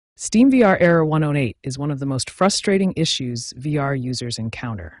SteamVR Error 108 is one of the most frustrating issues VR users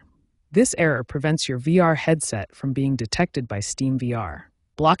encounter. This error prevents your VR headset from being detected by SteamVR,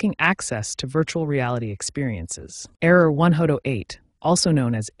 blocking access to virtual reality experiences. Error 108, also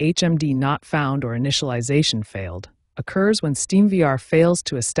known as HMD Not Found or Initialization Failed, occurs when SteamVR fails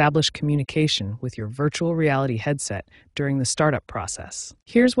to establish communication with your virtual reality headset during the startup process.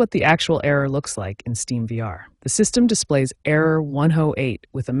 Here's what the actual error looks like in SteamVR. The system displays Error 108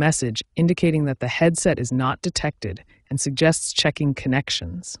 with a message indicating that the headset is not detected and suggests checking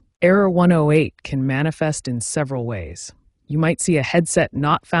connections. Error 108 can manifest in several ways. You might see a Headset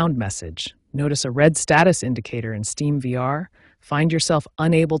Not Found message, notice a red status indicator in SteamVR, find yourself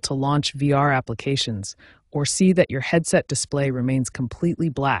unable to launch VR applications, or see that your headset display remains completely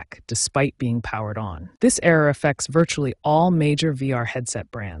black despite being powered on. This error affects virtually all major VR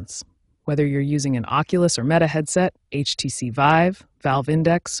headset brands. Whether you're using an Oculus or Meta headset, HTC Vive, Valve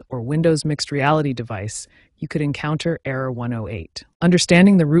Index, or Windows Mixed Reality device, you could encounter Error 108.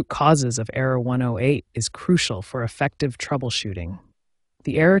 Understanding the root causes of Error 108 is crucial for effective troubleshooting.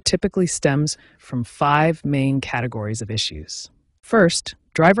 The error typically stems from 5 main categories of issues. First,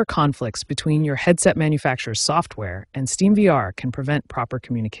 driver conflicts between your headset manufacturer's software and SteamVR can prevent proper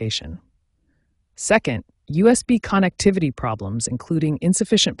communication. Second, USB connectivity problems, including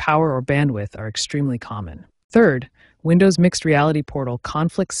insufficient power or bandwidth, are extremely common. Third, Windows Mixed Reality Portal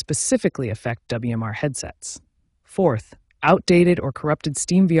conflicts specifically affect WMR headsets. Fourth, outdated or corrupted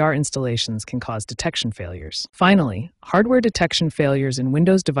SteamVR installations can cause detection failures. Finally, hardware detection failures in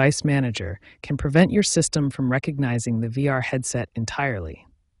Windows Device Manager can prevent your system from recognizing the VR headset entirely.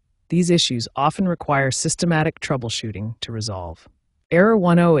 These issues often require systematic troubleshooting to resolve. Error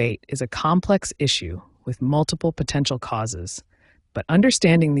 108 is a complex issue with multiple potential causes, but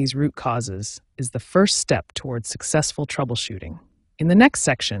understanding these root causes is the first step towards successful troubleshooting. In the next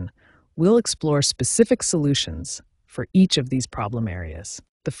section, we'll explore specific solutions for each of these problem areas.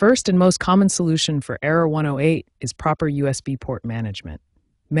 The first and most common solution for Error 108 is proper USB port management.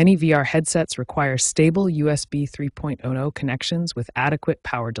 Many VR headsets require stable USB 3.0 connections with adequate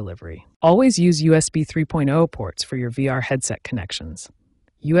power delivery. Always use USB 3.0 ports for your VR headset connections.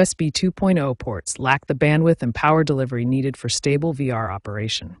 USB 2.0 ports lack the bandwidth and power delivery needed for stable VR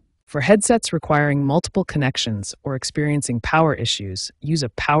operation. For headsets requiring multiple connections or experiencing power issues, use a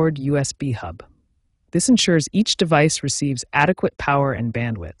powered USB hub. This ensures each device receives adequate power and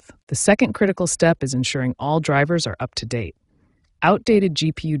bandwidth. The second critical step is ensuring all drivers are up to date. Outdated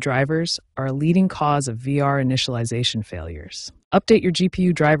GPU drivers are a leading cause of VR initialization failures. Update your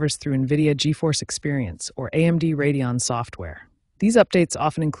GPU drivers through NVIDIA GeForce Experience or AMD Radeon software. These updates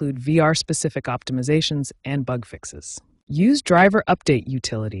often include VR-specific optimizations and bug fixes. Use driver update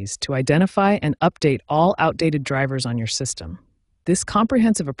utilities to identify and update all outdated drivers on your system. This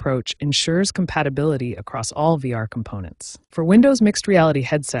comprehensive approach ensures compatibility across all VR components. For Windows Mixed Reality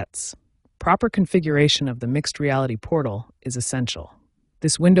headsets, proper configuration of the Mixed Reality Portal is essential.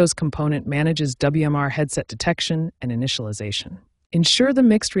 This Windows component manages WMR headset detection and initialization. Ensure the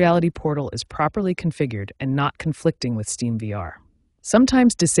Mixed Reality Portal is properly configured and not conflicting with SteamVR.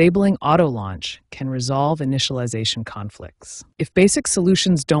 Sometimes disabling auto launch can resolve initialization conflicts. If basic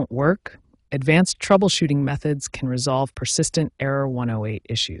solutions don't work, advanced troubleshooting methods can resolve persistent Error 108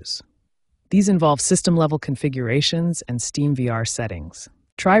 issues. These involve system-level configurations and SteamVR settings.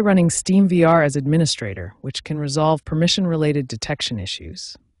 Try running SteamVR as administrator, which can resolve permission-related detection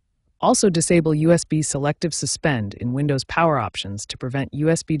issues. Also disable USB Selective Suspend in Windows Power Options to prevent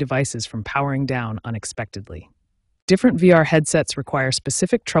USB devices from powering down unexpectedly. Different VR headsets require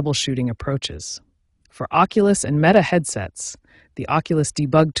specific troubleshooting approaches. For Oculus and Meta headsets, the Oculus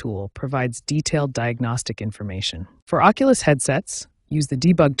Debug tool provides detailed diagnostic information. For Oculus headsets, use the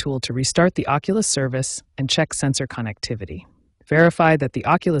Debug tool to restart the Oculus service and check sensor connectivity. Verify that the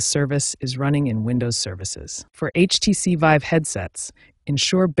Oculus service is running in Windows services. For HTC Vive headsets,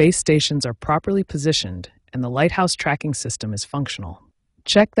 ensure base stations are properly positioned and the Lighthouse tracking system is functional.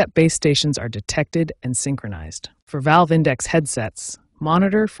 Check that base stations are detected and synchronized. For Valve Index headsets,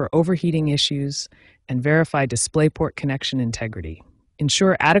 monitor for overheating issues and verify DisplayPort connection integrity.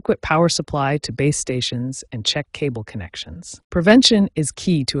 Ensure adequate power supply to base stations and check cable connections. Prevention is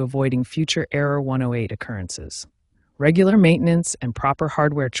key to avoiding future Error 108 occurrences. Regular maintenance and proper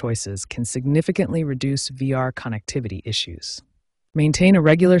hardware choices can significantly reduce VR connectivity issues. Maintain a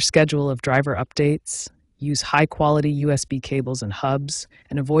regular schedule of driver updates, use high-quality USB cables and hubs,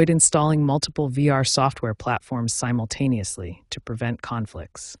 and avoid installing multiple VR software platforms simultaneously to prevent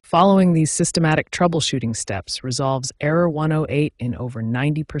conflicts. Following these systematic troubleshooting steps resolves Error 108 in over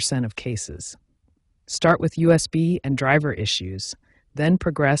 90% of cases. Start with USB and driver issues, then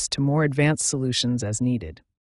progress to more advanced solutions as needed.